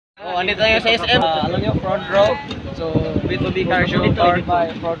andito tayo sa SM. Alam nyo, Frontrow. So, B2B car show powered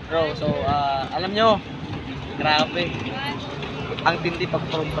by Frontrow. So, alam nyo, grabe. Ang tindi pag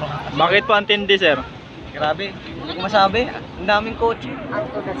Frontrow. Bakit po ang tindi, sir? Grabe, hindi ko masabi. Ang daming kotse.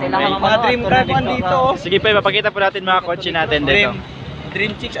 Mga dream car po andito. Sige pa, ipapakita po natin mga kotse natin dito.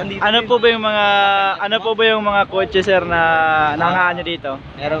 Dream chicks andito. Ano po ba yung mga kotse, sir, na nangahan nyo dito?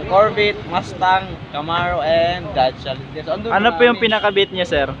 Merong Corvette, Mustang, Camaro, and Dodge Challenger. So, ano po yung pinakabit niya,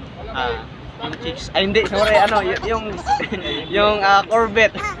 sir? Yung chicks. Ay hindi, sorry, yung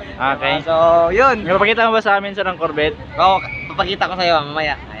Corvette. Okay. So, yun. Ipapakita mo ba sa amin, sir, ang Corvette? Oo, papakita ko sa iyo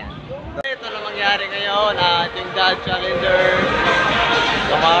mamaya. Ayan. Ito na mangyari ngayon, yung Dodge Challenger,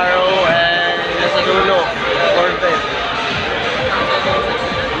 Camaro, and sa dulo, Corvette.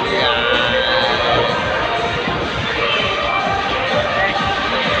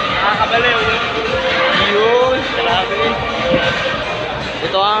 Nakakabaliw yun. Grabe.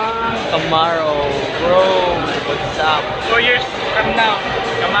 Ito ang Camaro. Bro, what's up? 4 years from now,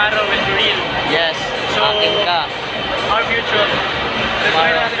 Camaro will be real. Yes, so akin ka. Our future. Let's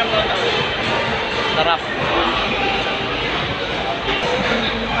natin ang photo. Sarap.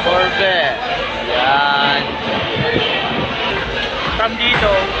 Corvette. Yan. From dito,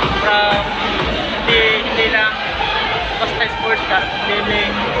 hindi lang basta sports car, hindi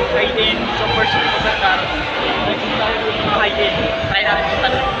high-end, super super car. High-end. Try natin yung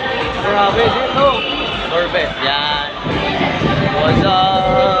tanong. Grabe dito. Corvette. Yan. What's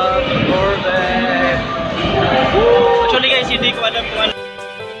up, Corvette? Actually guys, hindi ko alam kung ano.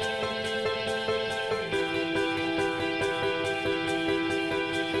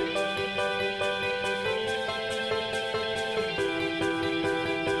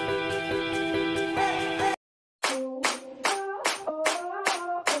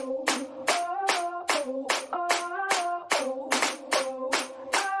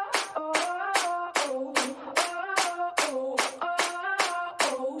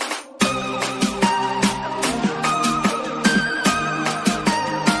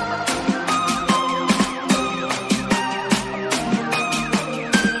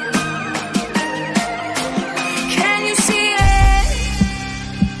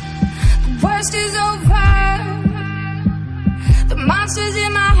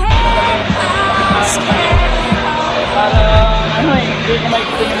 Hindi ko may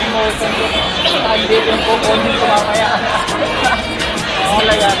ito yung emotion ko. Hindi ko yung kukunin ko mamaya.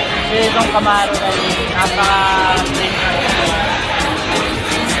 Wala yan. Kasi itong Camaro na napaka-train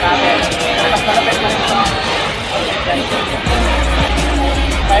na rin. Tapos malapit lang ito.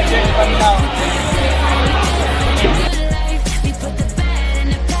 5 years from now.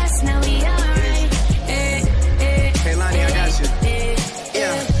 Hey Lonnie, I got you.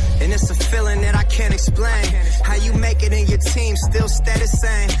 Yeah, and it's a feeling that I can't explain. How you make it in your team still stay the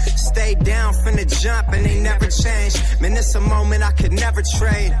same. Stay down from the jump and they never change. Man, it's a moment I could never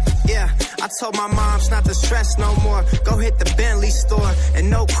trade. Yeah, I told my moms not to stress no more. Go hit the Bentley store and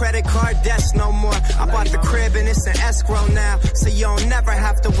no credit card debts no more. I bought the crib and it's an escrow now, so you don't never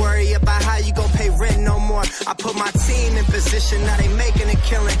have to worry about how you gon' pay rent no more. I put my team in position, now they making a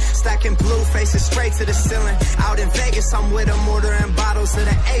killing. Stacking blue faces straight to the ceiling. Out in Vegas, I'm with them, ordering bottles of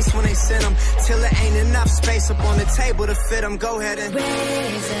the Ace when they send them. Till it ain't enough space up on the table to fit them. Go ahead and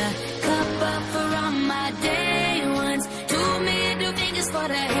raise a cup up for all my day ones. 2 middle fingers for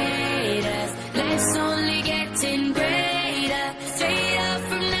the haters. Life's only getting greater. Straight up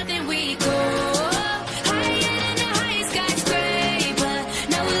from nothing we go. Higher than the highest skyscraper.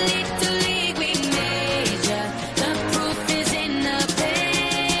 No little league we major. The proof is in the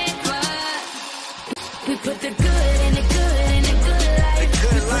paper. We put the good in the good in the good life. the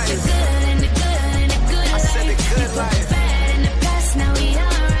good life. The good in the good in the good life. I said the good life. Now we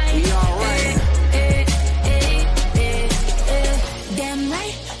alright. We alright. Damn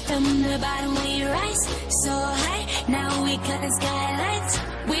right, from the bottom we rise so high. Now we cutting skylights.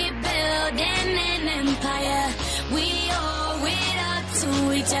 We building an empire. We owe it up to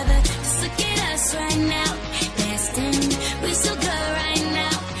each other. Just look at us right now.